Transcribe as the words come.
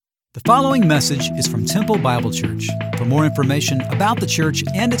The following message is from Temple Bible Church. For more information about the church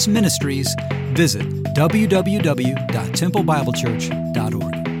and its ministries, visit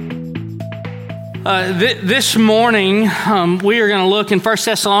www.templebiblechurch.org. This morning, we are going to look in 1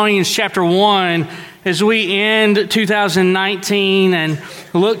 Thessalonians chapter 1 as we end 2019 and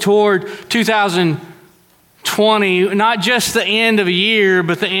look toward 2020, not just the end of a year,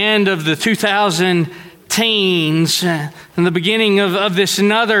 but the end of the 2010s and the beginning of this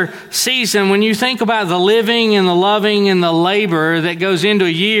another season. When you think about the living and the loving and the labor that goes into a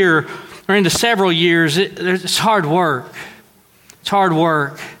year or into several years, it's hard work. It's hard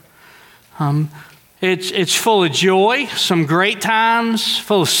work. It's full of joy, some great times,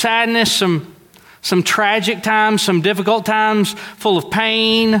 full of sadness, some tragic times, some difficult times, full of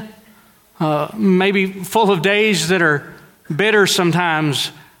pain, maybe full of days that are bitter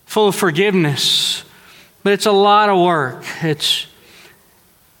sometimes, full of forgiveness. But it's a lot of work. It's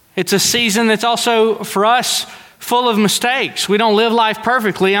a season that's also, for us, full of mistakes. We don't live life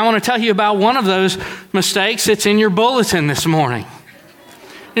perfectly. I want to tell you about one of those mistakes. It's in your bulletin this morning.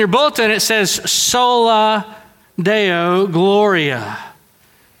 In your bulletin, it says, Sola Deo Gloria,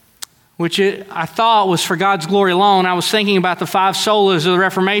 which I thought was for God's glory alone. I was thinking about the five solas of the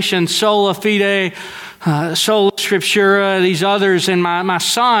Reformation, sola fide, sola scriptura, these others. And my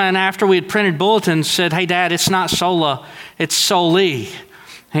son, after we had printed bulletins, said, "Hey, Dad, it's not sola, it's soli."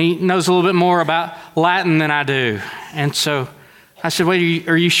 He knows a little bit more about Latin than I do. And so I said, "Wait,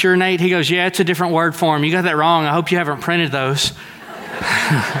 are you sure, Nate?" He goes, "Yeah, it's a different word for him. You got that wrong. I hope you haven't printed those."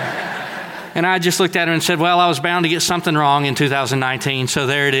 And I just looked at him and said, "Well, I was bound to get something wrong in 2019, so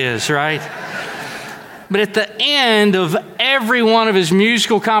there it is, right?" But at the end of every one of his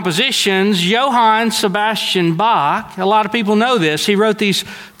musical compositions, Johann Sebastian Bach, a lot of people know this, he wrote these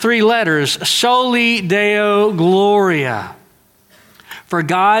three letters, Soli Deo Gloria, for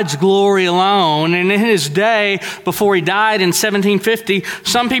God's glory alone. And in his day, before he died in 1750,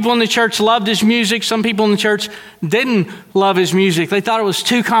 some people in the church loved his music. Some people in the church didn't love his music. They thought it was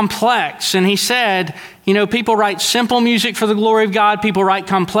too complex. And he said, people write simple music for the glory of God. People write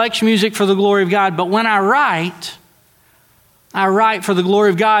complex music for the glory of God. But when I write for the glory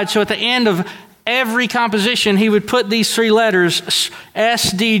of God. So at the end of every composition, he would put these three letters,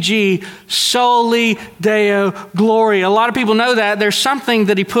 SDG, Soli Deo Gloria. A lot of people know that. There's something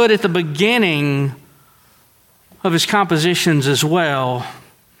that he put at the beginning of his compositions as well.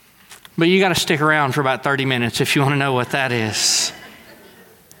 But you got to stick around for about 30 minutes if you want to know what that is.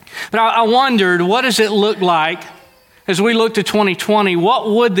 But I wondered, what does it look like as we look to 2020? What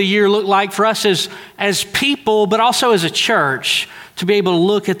would the year look like for us as people, but also as a church, to be able to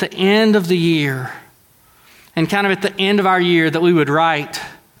look at the end of the year and kind of at the end of our year that we would write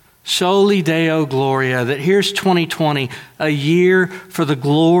Soli Deo Gloria, that here's 2020, a year for the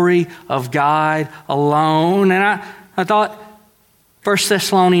glory of God alone. And I thought 1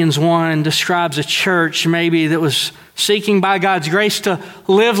 Thessalonians 1 describes a church maybe that was seeking by God's grace to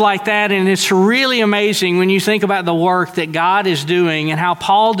live like that. And it's really amazing when you think about the work that God is doing and how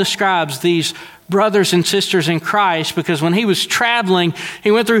Paul describes these brothers and sisters in Christ, because when he was traveling,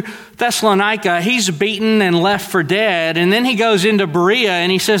 he went through Thessalonica, he's beaten and left for dead. And then he goes into Berea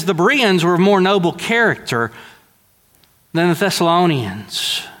and he says the Bereans were of more noble character than the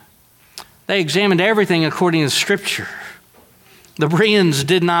Thessalonians. They examined everything according to Scripture. The Bereans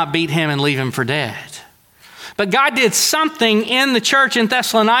did not beat him and leave him for dead. But God did something in the church in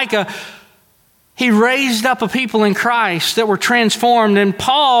Thessalonica. He raised up a people in Christ that were transformed, and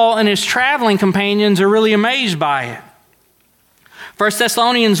Paul and his traveling companions are really amazed by it. 1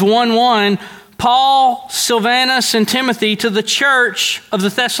 Thessalonians 1:1, Paul, Silvanus, and Timothy to the church of the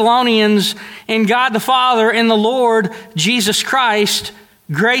Thessalonians in God the Father and the Lord Jesus Christ,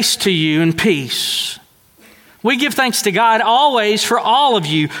 grace to you and peace. We give thanks to God always for all of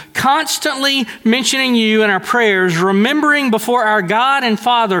you, constantly mentioning you in our prayers, remembering before our God and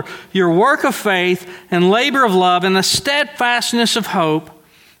Father your work of faith and labor of love and the steadfastness of hope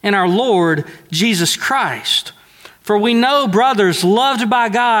in our Lord Jesus Christ. For we know, brothers, loved by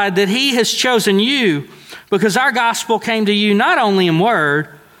God, that He has chosen you, because our gospel came to you not only in word,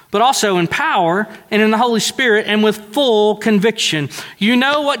 but also in power and in the Holy Spirit and with full conviction. You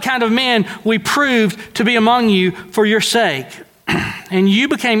know what kind of men we proved to be among you for your sake. And you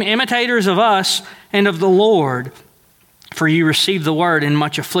became imitators of us and of the Lord, for you received the word in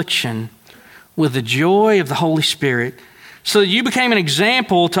much affliction with the joy of the Holy Spirit, so that you became an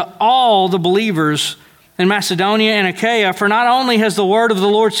example to all the believers in Macedonia and Achaia. For not only has the word of the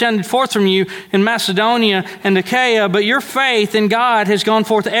Lord sounded forth from you in Macedonia and Achaia, but your faith in God has gone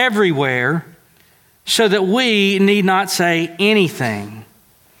forth everywhere, so that we need not say anything.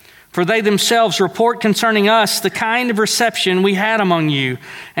 For they themselves report concerning us the kind of reception we had among you,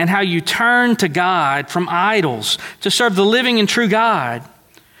 and how you turned to God from idols to serve the living and true God,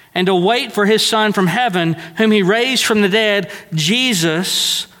 and to wait for his Son from heaven, whom he raised from the dead,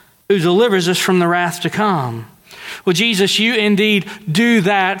 Jesus, who delivers us from the wrath to come. Well, Jesus, you indeed do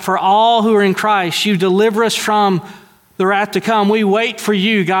that for all who are in Christ. You deliver us from the wrath to come. We wait for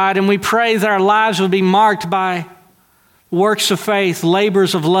you, God, and we pray that our lives will be marked by works of faith,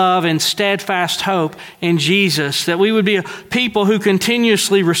 labors of love, and steadfast hope in Jesus, that we would be a people who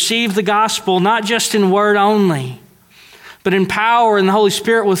continuously receive the gospel, not just in word only, but in power in the Holy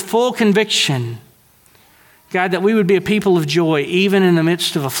Spirit with full conviction. God, that we would be a people of joy even in the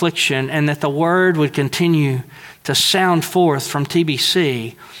midst of affliction, and that the word would continue to sound forth from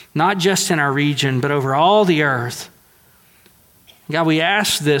TBC, not just in our region, but over all the earth. God, we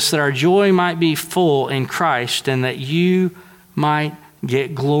ask this, that our joy might be full in Christ and that you might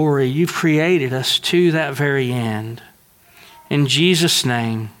get glory. You've created us to that very end. In Jesus'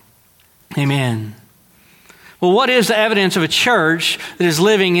 name, amen. Well, what is the evidence of a church that is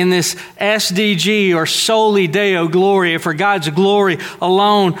living in this SDG or Soli Deo Gloria, for God's glory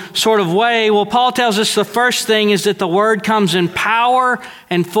alone sort of way? Well, Paul tells us the first thing is that the word comes in power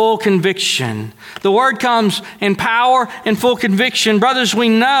and full conviction. The word comes in power and full conviction. Brothers, we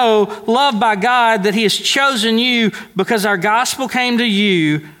know, loved by God, that he has chosen you because our gospel came to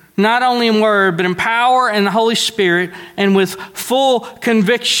you not only in word, but in power and the Holy Spirit and with full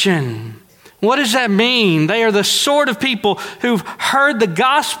conviction. What does that mean? They are the sort of people who've heard the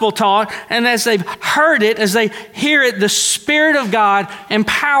gospel taught, and as they've heard it, as they hear it, the Spirit of God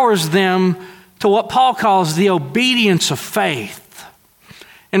empowers them to what Paul calls the obedience of faith.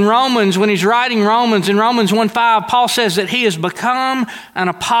 In Romans, when he's writing Romans, in Romans 1:5, Paul says that he has become an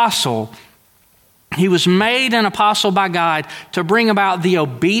apostle. He was made an apostle by God to bring about the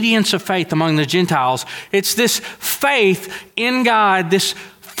obedience of faith among the Gentiles. It's this faith in God, this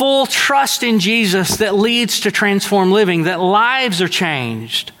full trust in Jesus that leads to transformed living, that lives are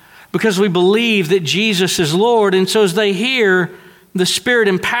changed because we believe that Jesus is Lord. And so as they hear, the Spirit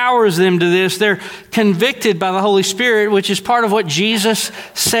empowers them to this. They're convicted by the Holy Spirit, which is part of what Jesus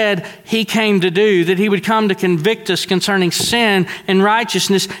said he came to do, that he would come to convict us concerning sin and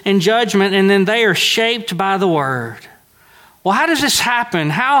righteousness and judgment, and then they are shaped by the Word. Well, how does this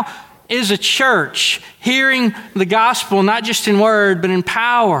happen? How is a church hearing the gospel, not just in word, but in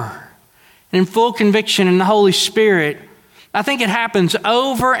power and in full conviction in the Holy Spirit? I think it happens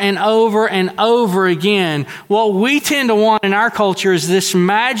over and over and over again. What we tend to want in our culture is this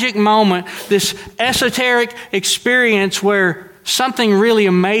magic moment, this esoteric experience where something really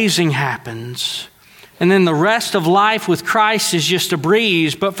amazing happens. And then the rest of life with Christ is just a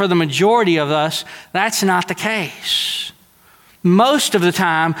breeze. But for the majority of us, that's not the case. Most of the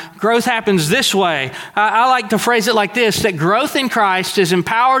time, growth happens this way. I like to phrase it like this, that growth in Christ is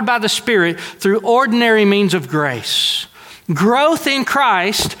empowered by the Spirit through ordinary means of grace. Growth in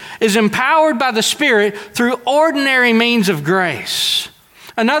Christ is empowered by the Spirit through ordinary means of grace.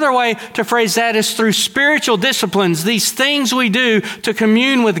 Another way to phrase that is through spiritual disciplines, these things we do to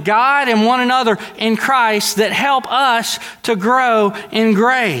commune with God and one another in Christ that help us to grow in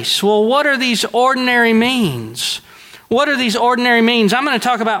grace. Well, what are these ordinary means? What are these ordinary means? I'm going to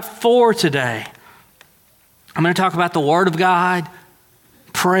talk about 4 today. I'm going to talk about the Word of God,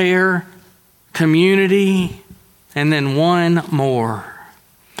 prayer, community, and then one more.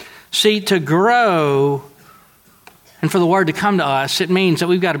 See, to grow and for the Word to come to us, it means that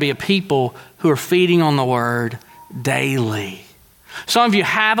we've got to be a people who are feeding on the Word daily. Some of you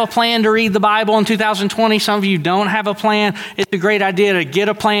have a plan to read the Bible in 2020. Some of you don't have a plan. It's a great idea to get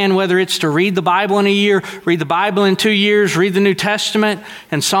a plan, whether it's to read the Bible in a year, read the Bible in 2 years, read the New Testament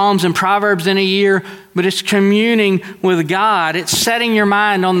and Psalms and Proverbs in a year. But it's communing with God. It's setting your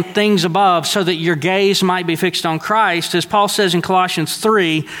mind on things above so that your gaze might be fixed on Christ. As Paul says in Colossians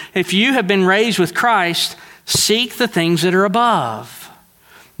 3, if you have been raised with Christ, seek the things that are above.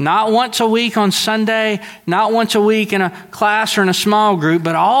 Not once a week on Sunday, not once a week in a class or in a small group,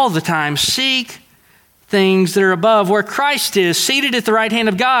 but all the time. Seek things that are above, where Christ is, seated at the right hand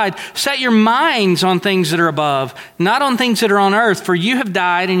of God. Set your minds on things that are above, not on things that are on earth. For you have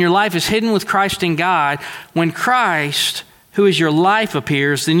died, and your life is hidden with Christ in God. When Christ, who is your life,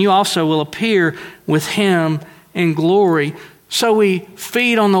 appears, then you also will appear with him in glory. So we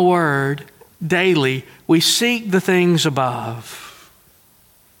feed on the Word daily. We seek the things above.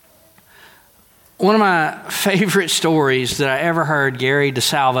 One of my favorite stories that I ever heard Gary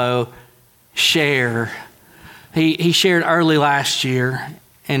DeSalvo share, he shared early last year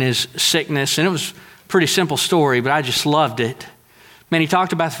in his sickness, and it was a pretty simple story, but I just loved it. Man, he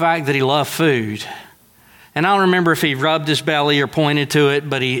talked about the fact that he loved food. And I don't remember if he rubbed his belly or pointed to it,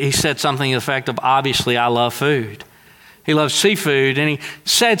 but he said something to the effect of, obviously, I love food. He loves seafood. And he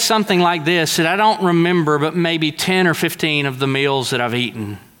said something like this, that I don't remember, but maybe 10 or 15 of the meals that I've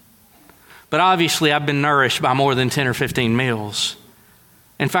eaten. But obviously, I've been nourished by more than 10 or 15 meals.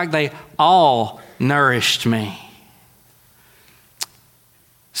 In fact, they all nourished me.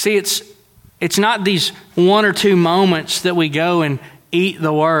 See, it's not these one or two moments that we go and eat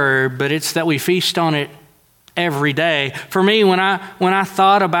the Word, but it's that we feast on it every day. For me, when I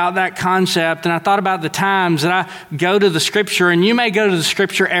thought about that concept and I thought about the times that I go to the Scripture, and you may go to the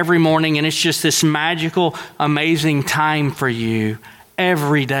Scripture every morning and it's just this magical, amazing time for you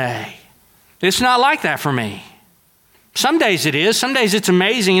every day. It's not like that for me. Some days it is. Some days it's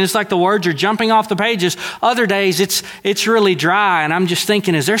amazing and it's like the words are jumping off the pages. Other days it's really dry and I'm just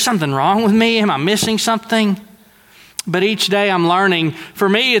thinking, is there something wrong with me? Am I missing something? But each day I'm learning. For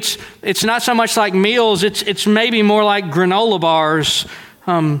me, it's not so much like meals. It's maybe more like granola bars.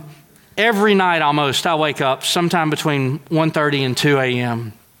 Every night almost I wake up sometime between 1:30 and 2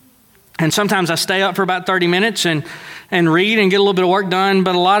 a.m. And sometimes I stay up for about 30 minutes and read and get a little bit of work done.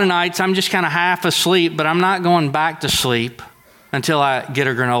 But a lot of nights I'm just kind of half asleep, but I'm not going back to sleep until I get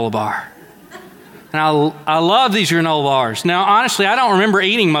a granola bar. And I love these granola bars. Now, honestly, I don't remember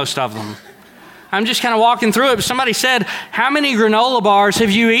eating most of them. I'm just kind of walking through it. But somebody said, how many granola bars have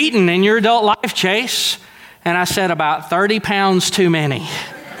you eaten in your adult life, Chase? And I said, about 30 pounds too many,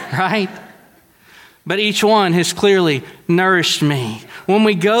 right? But each one has clearly nourished me. When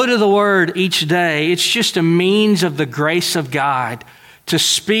we go to the Word each day, it's just a means of the grace of God to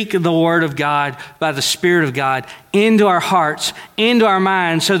speak the Word of God by the Spirit of God into our hearts, into our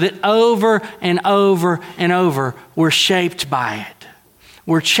minds, so that over and over and over, we're shaped by it.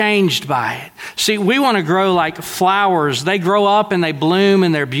 We're changed by it. See, we want to grow like flowers. They grow up and they bloom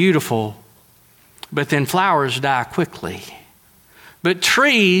and they're beautiful. But then flowers die quickly. But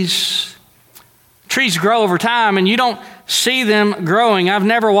trees grow over time and you don't see them growing. I've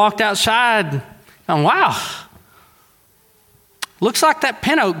never walked outside and wow, looks like that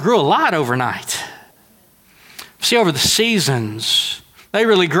pin oak grew a lot overnight. See, over the seasons, they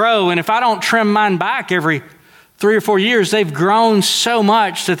really grow. And if I don't trim mine back every 3 or 4 years, they've grown so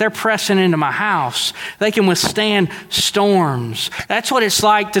much that they're pressing into my house. They can withstand storms. That's what it's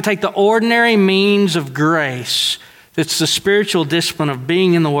like to take the ordinary means of grace. That's the spiritual discipline of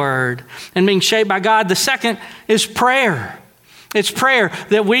being in the Word and being shaped by God. The second is prayer. It's prayer,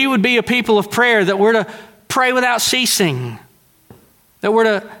 that we would be a people of prayer, that we're to pray without ceasing, that we're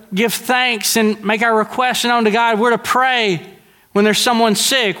to give thanks and make our requests known to God. We're to pray when there's someone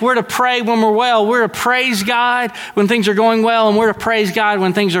sick. We're to pray when we're well. We're to praise God when things are going well, and we're to praise God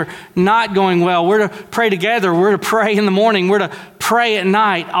when things are not going well. We're to pray together. We're to pray in the morning. We're to pray at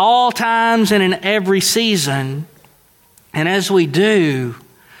night, all times and in every season. And as we do,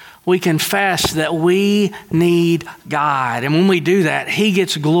 we confess that we need God. And when we do that, He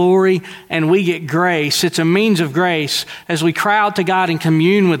gets glory and we get grace. It's a means of grace as we cry out to God and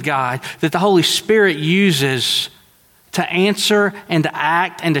commune with God that the Holy Spirit uses to answer and to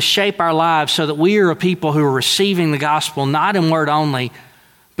act and to shape our lives so that we are a people who are receiving the gospel, not in word only,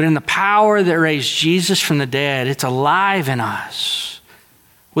 but in the power that raised Jesus from the dead. It's alive in us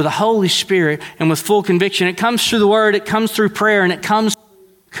with the Holy Spirit and with full conviction. It comes through the Word, it comes through prayer, and it comes through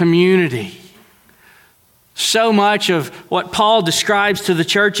community. So much of what Paul describes to the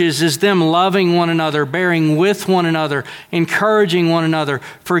churches is them loving one another, bearing with one another, encouraging one another,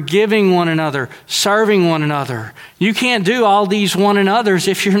 forgiving one another, serving one another. You can't do all these one another's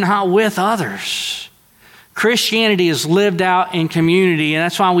if you're not with others. Christianity is lived out in community, and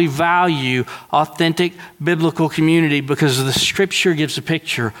that's why we value authentic biblical community, because the Scripture gives a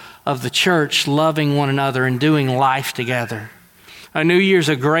picture of the church loving one another and doing life together. A New Year's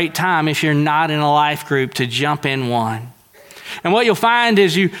a great time if you're not in a life group to jump in one. And what you'll find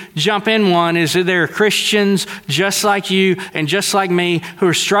as you jump in one is that there are Christians just like you and just like me who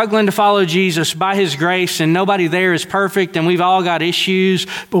are struggling to follow Jesus by His grace, and nobody there is perfect and we've all got issues,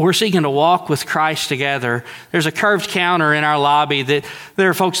 but we're seeking to walk with Christ together. There's a curved counter in our lobby that there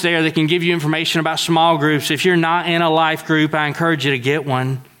are folks there that can give you information about small groups. If you're not in a life group, I encourage you to get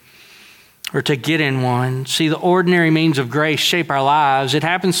one or to get in one. See, the ordinary means of grace shape our lives. It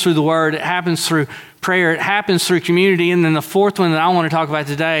happens through the Word. It happens through prayer. It happens through community. And then the fourth one that I want to talk about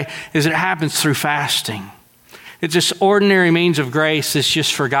today is it happens through fasting. It's this ordinary means of grace that's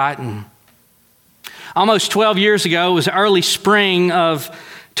just forgotten. Almost 12 years ago, it was early spring of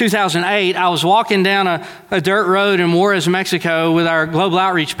 2008, I was walking down a dirt road in Juarez, Mexico with our global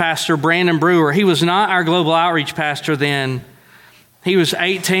outreach pastor, Brandon Brewer. He was not our global outreach pastor then. He was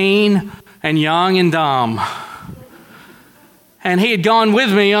 18 and young and dumb. And he had gone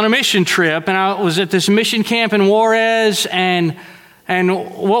with me on a mission trip, and I was at this mission camp in Juarez, and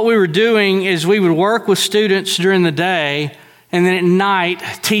what we were doing is we would work with students during the day, and then at night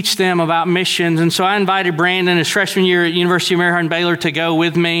teach them about missions. And so I invited Brandon his freshman year at University of Maryland Baylor to go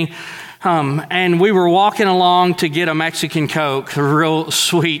with me. And we were walking along to get a Mexican Coke, a real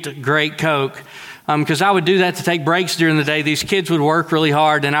sweet, great Coke. Because I would do that to take breaks during the day. These kids would work really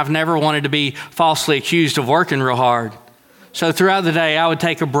hard, and I've never wanted to be falsely accused of working real hard. So throughout the day, I would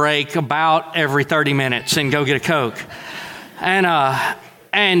take a break about every 30 minutes and go get a Coke.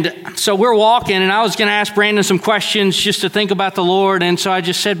 And so we're walking, and I was going to ask Brandon some questions just to think about the Lord. And so I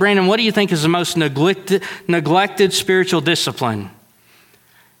just said, Brandon, what do you think is the most neglected spiritual discipline?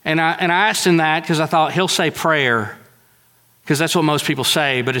 And I asked him that because I thought he'll say prayer, because that's what most people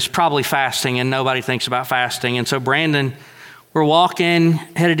say, but it's probably fasting, and nobody thinks about fasting. And so Brandon, we're walking,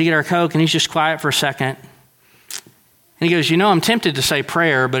 headed to get our Coke, and he's just quiet for a second. And he goes, I'm tempted to say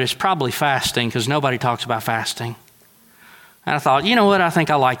prayer, but it's probably fasting because nobody talks about fasting. And I thought, you know what? I think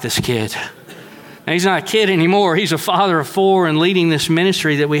I like this kid. Now, he's not a kid anymore. He's a father of 4 and leading this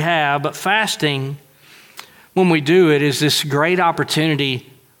ministry that we have. But fasting, when we do it, is this great opportunity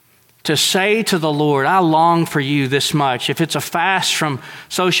to say to the Lord, I long for you this much. If it's a fast from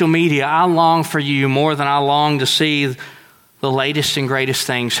social media, I long for you more than I long to see the latest and greatest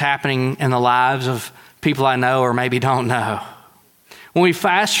things happening in the lives of people I know or maybe don't know. When we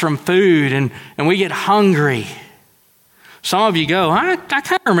fast from food and we get hungry, some of you go, I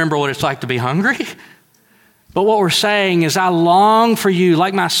kind of remember what it's like to be hungry. But what we're saying is, I long for you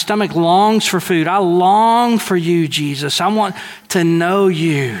like my stomach longs for food. I long for you, Jesus. I want to know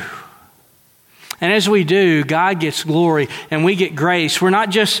you. And as we do, God gets glory and we get grace. We're not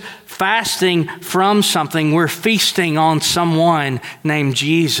just fasting from something, we're feasting on someone named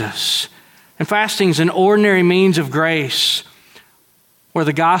Jesus. And fasting is an ordinary means of grace where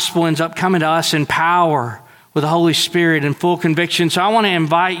the gospel ends up coming to us in power with the Holy Spirit and full conviction. So I want to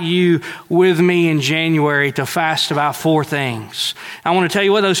invite you with me in January to fast about 4 things. I want to tell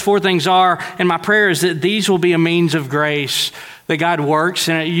you what those 4 things are, and my prayer is that these will be a means of grace that God works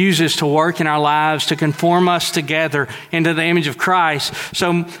and it uses to work in our lives to conform us together into the image of Christ. So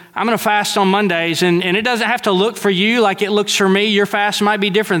I'm going to fast on Mondays, and it doesn't have to look for you like it looks for me. Your fast might be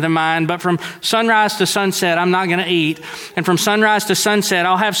different than mine, but from sunrise to sunset, I'm not going to eat. And from sunrise to sunset,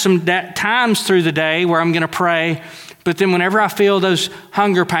 I'll have some times through the day where I'm going to pray. But then whenever I feel those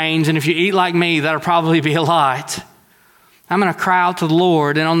hunger pains, and if you eat like me, that'll probably be a lot, I'm going to cry out to the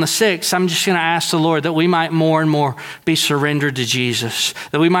Lord. And on the 6th, I'm just going to ask the Lord that we might more and more be surrendered to Jesus,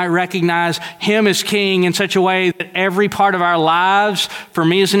 that we might recognize Him as King in such a way that every part of our lives, for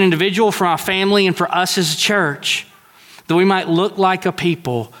me as an individual, for my family, and for us as a church, that we might look like a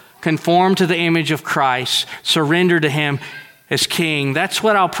people conformed to the image of Christ, surrender to Him as King. That's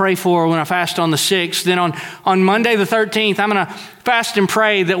what I'll pray for when I fast on the 6th. Then on Monday the 13th, I'm going to fast and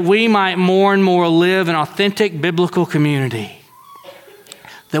pray that we might more and more live an authentic biblical community,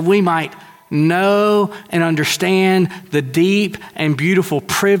 that we might know and understand the deep and beautiful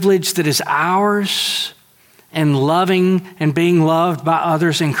privilege that is ours and loving and being loved by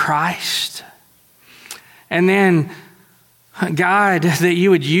others in Christ. And then, God, that you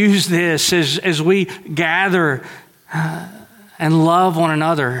would use this as we gather and love one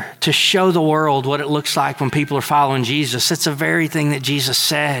another to show the world what it looks like when people are following Jesus. It's the very thing that Jesus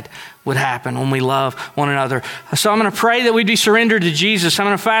said would happen when we love one another. So I'm going to pray that we'd be surrendered to Jesus. I'm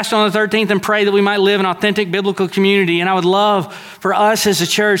going to fast on the 13th and pray that we might live an authentic biblical community. And I would love for us as a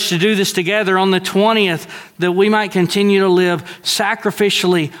church to do this together on the 20th, that we might continue to live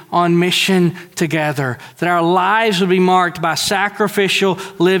sacrificially on mission together, that our lives would be marked by sacrificial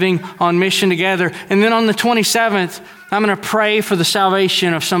living on mission together. And then on the 27th, I'm going to pray for the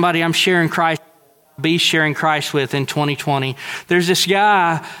salvation of somebody I'm sharing Christ with in 2020. There's this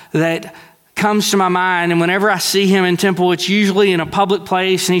guy that comes to my mind, and whenever I see him in Temple, it's usually in a public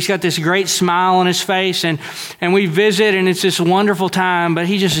place, and he's got this great smile on his face, and we visit, and it's this wonderful time, but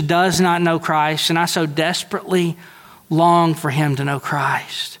he just does not know Christ, and I so desperately long for him to know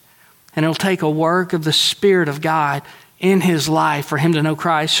Christ. And it'll take a work of the Spirit of God in his life for him to know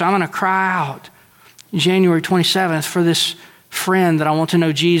Christ. So I'm going to cry out January 27th for this friend that I want to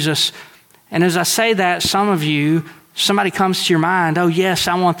know Jesus. And as I say that, some of you, somebody comes to your mind, oh yes,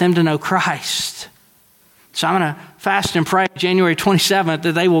 I want them to know Christ. So I'm going to fast and pray January 27th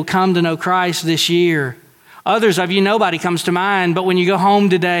that they will come to know Christ this year. Others of you, nobody comes to mind, but when you go home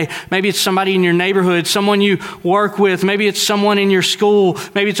today, maybe it's somebody in your neighborhood, someone you work with, maybe it's someone in your school,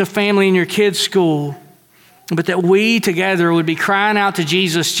 maybe it's a family in your kids' school. but that we together would be crying out to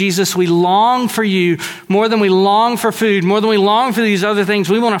Jesus, Jesus, we long for you more than we long for food, more than we long for these other things.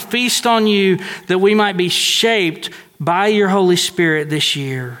 We want to feast on you that we might be shaped by your Holy Spirit this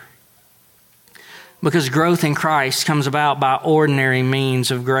year. Because growth in Christ comes about by ordinary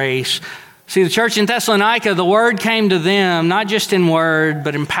means of grace. See, the church in Thessalonica, the word came to them, not just in word,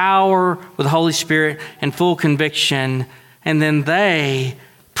 but in power with the Holy Spirit and full conviction. And then they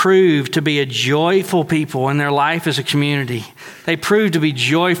proved to be a joyful people in their life as a community. They proved to be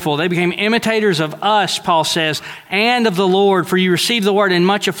joyful. They became imitators of us, Paul says, and of the Lord, for you received the word in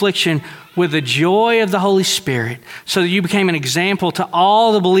much affliction with the joy of the Holy Spirit, so that you became an example to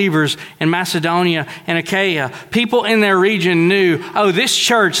all the believers in Macedonia and Achaia. People in their region knew, oh, this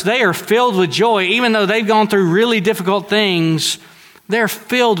church, they are filled with joy. Even though they've gone through really difficult things, they're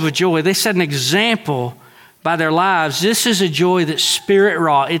filled with joy. They set an example by their lives. This is a joy that's Spirit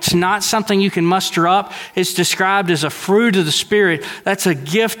wrought. It's not something you can muster up. It's described as a fruit of the Spirit. That's a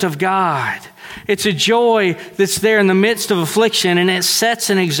gift of God. It's a joy that's there in the midst of affliction, and it sets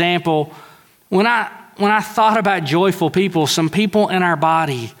an example. When I thought about joyful people, some people in our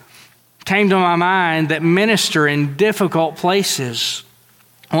body came to my mind that minister in difficult places.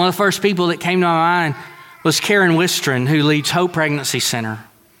 One of the first people that came to my mind was Karen Wistron, who leads Hope Pregnancy Center.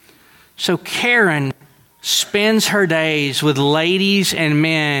 So Karen spends her days with ladies and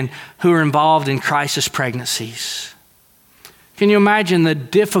men who are involved in crisis pregnancies. Can you imagine the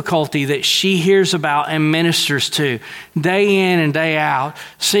difficulty that she hears about and ministers to day in and day out?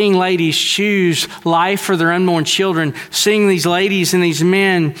 Seeing ladies choose life for their unborn children, seeing these ladies and these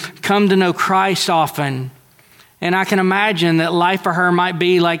men come to know Christ often. And I can imagine that life for her might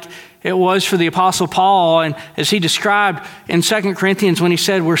be like it was for the Apostle Paul, and as he described in 2 Corinthians when he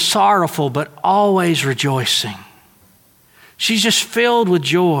said, we're sorrowful but always rejoicing. She's just filled with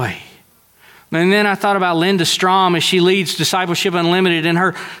joy. And then I thought about Linda Strom as she leads Discipleship Unlimited, and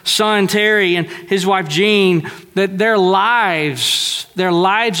her son Terry and his wife Jean, that their lives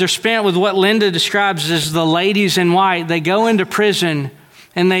are spent with what Linda describes as the ladies in white. They go into prison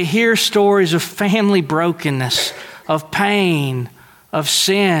and they hear stories of family brokenness, of pain, of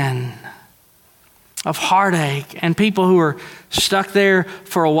sin, of heartache, and people who are stuck there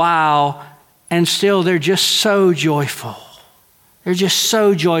for a while and still they're just so joyful. They're just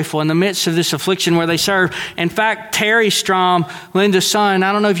so joyful in the midst of this affliction where they serve. In fact, Terry Strom, Linda's son,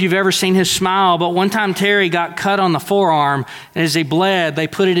 I don't know if you've ever seen his smile, but one time Terry got cut on the forearm, and as he bled, they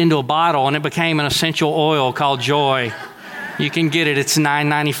put it into a bottle, and it became an essential oil called Joy. You can get it. It's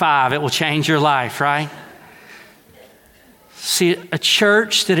 $9.95. It will change your life, right? See, a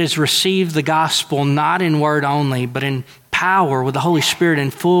church that has received the gospel not in word only, but in power with the Holy Spirit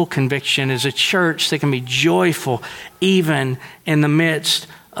and full conviction is a church that can be joyful even in the midst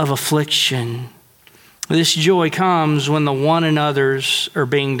of affliction. This joy comes when the one another's are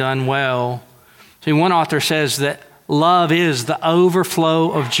being done well. See, one author says that love is the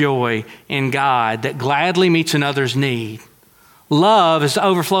overflow of joy in God that gladly meets another's need. Love is the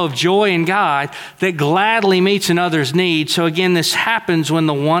overflow of joy in God that gladly meets another's need. So again, this happens when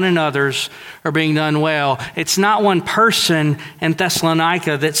the one another's are being done well. It's not one person in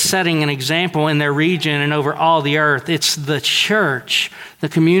Thessalonica that's setting an example in their region and over all the earth. It's the church, the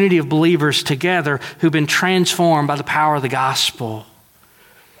community of believers together who've been transformed by the power of the gospel.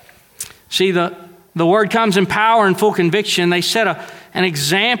 See, the word comes in power and full conviction. They set an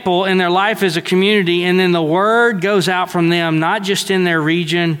example in their life as a community, and then the word goes out from them, not just in their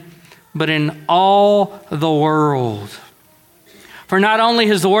region, but in all the world. For not only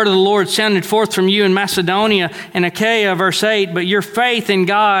has the word of the Lord sounded forth from you in Macedonia and Achaia, verse 8, but your faith in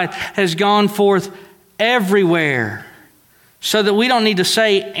God has gone forth everywhere, so that we don't need to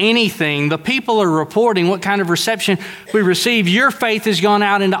say anything. The people are reporting what kind of reception we receive. Your faith has gone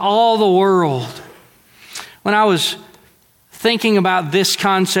out into all the world. When I was thinking about this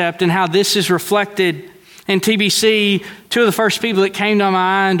concept and how this is reflected in TBC, two of the first people that came to my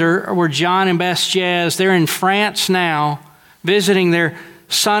mind were John and Bess Jez. They're in France now, visiting their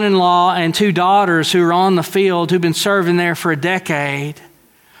son-in-law and two daughters who are on the field, who've been serving there for a decade.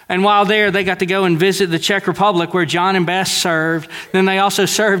 And while there, they got to go and visit the Czech Republic where John and Bess served. Then they also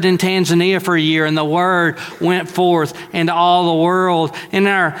served in Tanzania for a year, and the word went forth into all the world.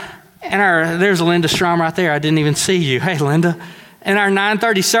 There's Linda Strom right there. I didn't even see you. Hey, Linda. In our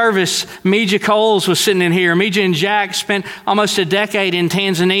 9:30 service, Mija Coles was sitting in here. Mija and Jack spent almost a decade in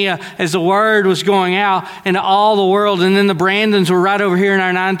Tanzania as the word was going out into all the world. And then the Brandons were right over here in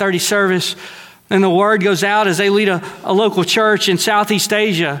our 9:30 service. And the word goes out as they lead a local church in Southeast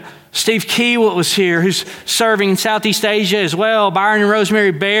Asia Steve Kiewit was here, who's serving in Southeast Asia as well. Byron and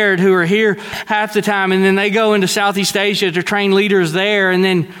Rosemary Baird, who are here half the time. And then they go into Southeast Asia to train leaders there. And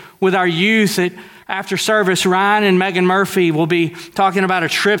then with our youth, after service, Ryan and Megan Murphy will be talking about a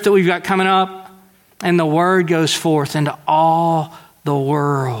trip that we've got coming up. And the word goes forth into all the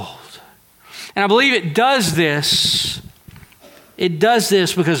world. And I believe it does this. It does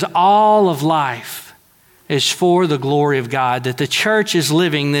this because all of life is for the glory of God, that the church is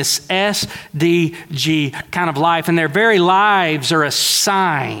living this SDG kind of life, and their very lives are a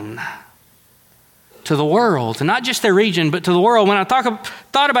sign to the world, and not just their region, but to the world. When I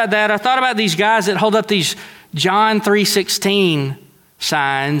thought about that, I thought about these guys that hold up these John 3:16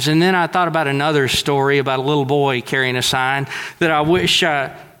 signs, and then I thought about another story about a little boy carrying a sign that I wish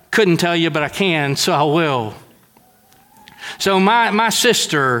I couldn't tell you, but I can, so I will. So my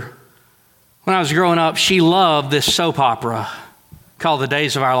sister, when I was growing up, she loved this soap opera called The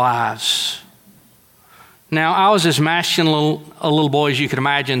Days of Our Lives. Now, I was as masculine a little boy as you could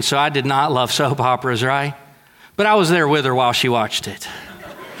imagine, so I did not love soap operas, right? But I was there with her while she watched it.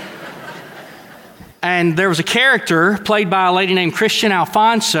 And there was a character played by a lady named Christian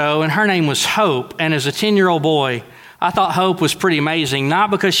Alfonso, and her name was Hope. And as a 10-year-old boy, I thought Hope was pretty amazing, not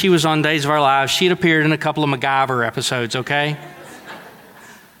because she was on Days of Our Lives. She'd appeared in a couple of MacGyver episodes, okay?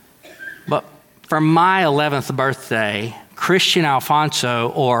 But for my 11th birthday, Christian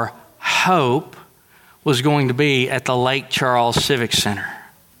Alfonso, or Hope, was going to be at the Lake Charles Civic Center.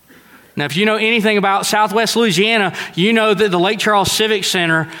 Now, if you know anything about Southwest Louisiana, you know that the Lake Charles Civic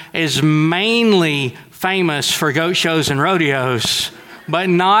Center is mainly famous for goat shows and rodeos, but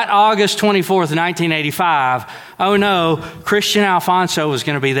not August 24th, 1985. Oh no, Christian Alfonso was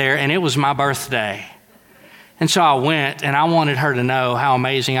going to be there, and it was my birthday. And so I went, and I wanted her to know how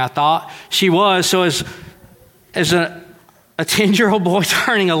amazing I thought she was. So as a 10-year-old boy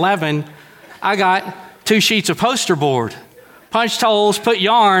turning 11, I got 2 sheets of poster board. Punched holes, put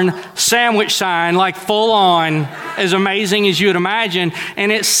yarn, sandwich sign, like full on, as amazing as you would imagine.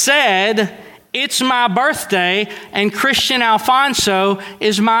 And it said, "It's my birthday, and Christian Alfonso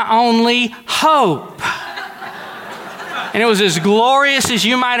is my only hope." And it was as glorious as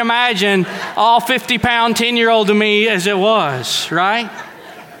you might imagine, all 50-pound 10-year-old to me as it was, right?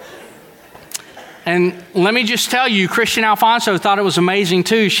 And let me just tell you, Christian Alfonso thought it was amazing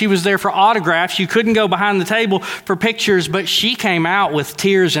too. She was there for autographs. You couldn't go behind the table for pictures, but she came out with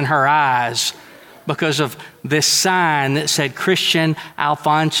tears in her eyes because of this sign that said, "Christian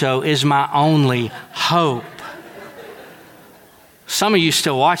Alfonso is my only hope." Some of you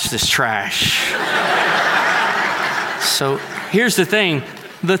still watch this trash. So here's the thing.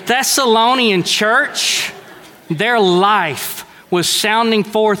 The Thessalonian church, their life was sounding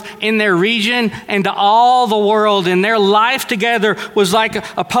forth in their region and to all the world. And their life together was like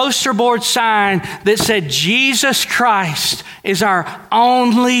a poster board sign that said, "Jesus Christ is our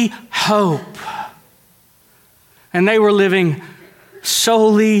only hope." And they were living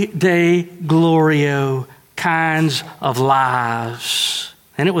soli Deo Gloria kinds of lives.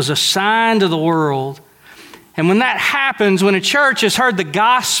 And it was a sign to the world. And when that happens, when a church has heard the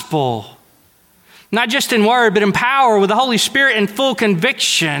gospel, not just in word, but in power with the Holy Spirit and full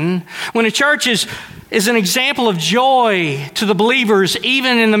conviction, when a church is an example of joy to the believers,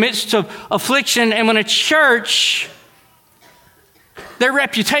 even in the midst of affliction, and when a church, their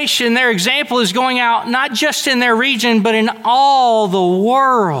reputation, their example is going out not just in their region, but in all the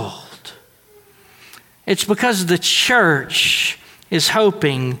world, it's because the church is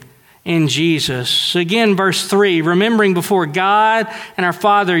hoping in Jesus. So again, verse 3, remembering before God and our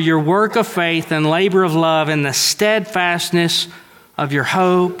Father your work of faith and labor of love and the steadfastness of your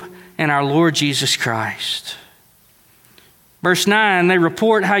hope in our Lord Jesus Christ. Verse 9, they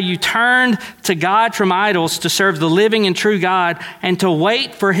report how you turned to God from idols to serve the living and true God and to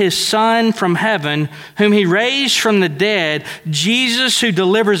wait for his Son from heaven, whom he raised from the dead, Jesus, who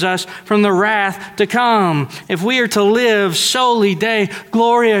delivers us from the wrath to come. If we are to live soli Deo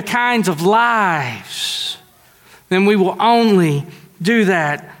Gloria kinds of lives, then we will only do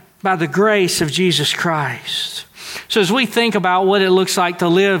that by the grace of Jesus Christ. So as we think about what it looks like to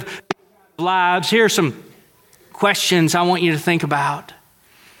live lives, here are some questions I want you to think about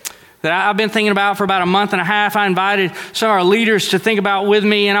that I've been thinking about for about a month and a half. I invited some of our leaders to think about with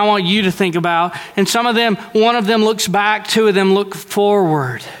me, and I want you to think about. And some of them, one of them looks back, 2 of them look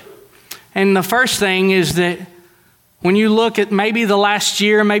forward. And the first thing is that when you look at maybe the last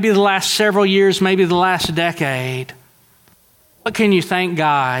year, maybe the last several years, maybe the last decade, what can you thank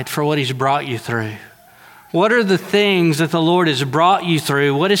God for what he's brought you through? What are the things that the Lord has brought you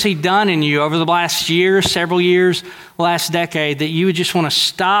through? What has He done in you over the last year, several years, last decade, that you would just want to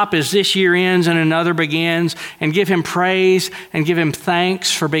stop as this year ends and another begins and give Him praise and give Him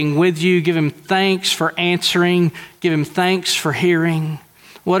thanks for being with you, give Him thanks for answering, give Him thanks for hearing?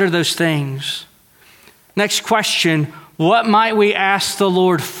 What are those things? Next question, what might we ask the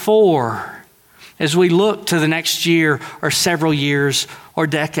Lord for as we look to the next year or several years or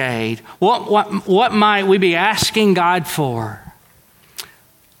decade? What might we be asking God for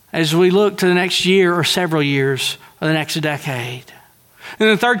as we look to the next year or several years or the next decade? And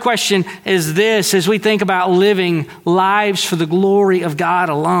the third question is this: as we think about living lives for the glory of God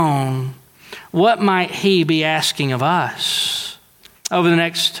alone, what might He be asking of us over the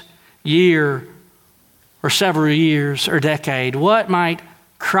next year or several years or decade? What might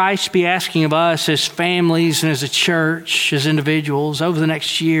Christ be asking of us as families and as a church, as individuals, over the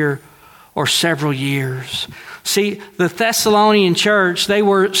next year or several years? See, the Thessalonian church, they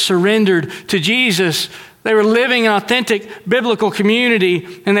were surrendered to Jesus. They were living an authentic biblical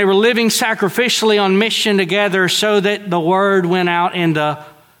community, and they were living sacrificially on mission together so that the word went out into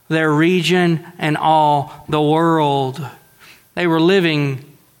their region and all the world. They were living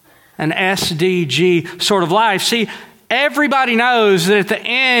an SDG sort of life. See, everybody knows that at the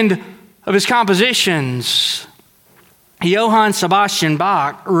end of his compositions, Johann Sebastian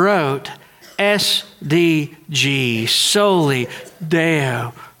Bach wrote SDG, Soli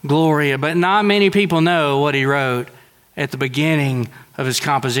Deo Gloria. But not many people know what he wrote at the beginning of his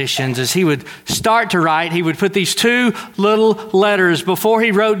compositions. As he would start to write, he would put these two little letters before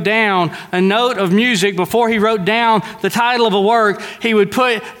he wrote down a note of music, before he wrote down the title of a work. He would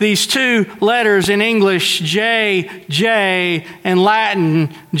put these two letters in English, J, J, and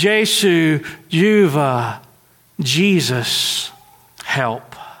Latin, Jesu, Juva, Jesus, help.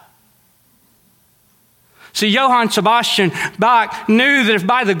 See, Johann Sebastian Bach knew that if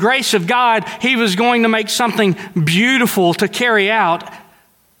by the grace of God he was going to make something beautiful to carry out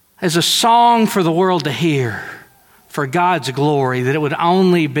as a song for the world to hear, for God's glory, that it would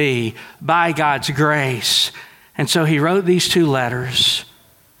only be by God's grace. And so he wrote these two letters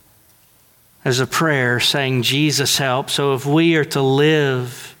as a prayer saying, Jesus, help. So if we are to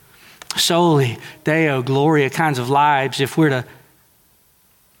live Soli Deo Gloria kinds of lives, if we're to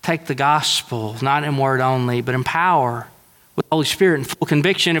take the gospel, not in word only, but in power, with the Holy Spirit and full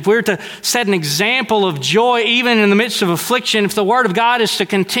conviction, if we're to set an example of joy even in the midst of affliction, if the Word of God is to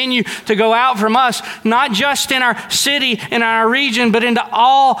continue to go out from us, not just in our city, in our region, but into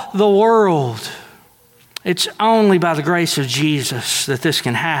all the world, it's only by the grace of Jesus that this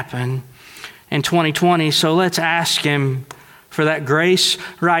can happen in 2020. So let's ask Him for that grace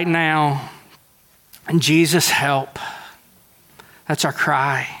right now. And Jesus, help. That's our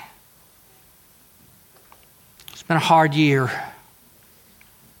cry. It's been a hard year.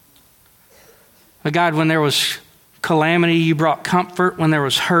 But God, when there was calamity, you brought comfort. When there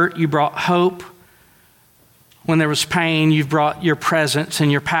was hurt, you brought hope. When there was pain, you've brought your presence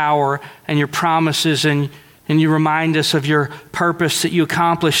and your power and your promises, and you remind us of your purpose that you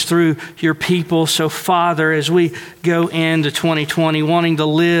accomplished through your people. So, Father, as we go into 2020, wanting to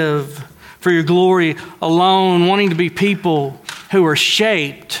live for your glory alone, wanting to be people who are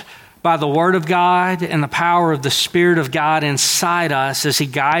shaped by the Word of God and the power of the Spirit of God inside us as He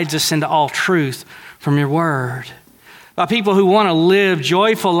guides us into all truth from your Word. By people who want to live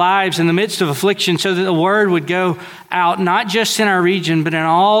joyful lives in the midst of affliction so that the Word would go out, not just in our region, but in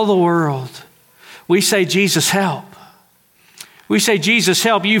all the world. We say, Jesus, help. We say, Jesus,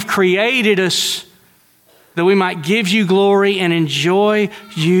 help. You've created us that we might give you glory and enjoy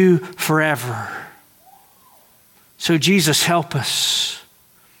you forever. So Jesus, help us.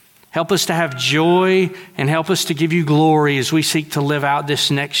 Help us to have joy and help us to give you glory as we seek to live out this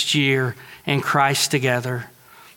next year in Christ together.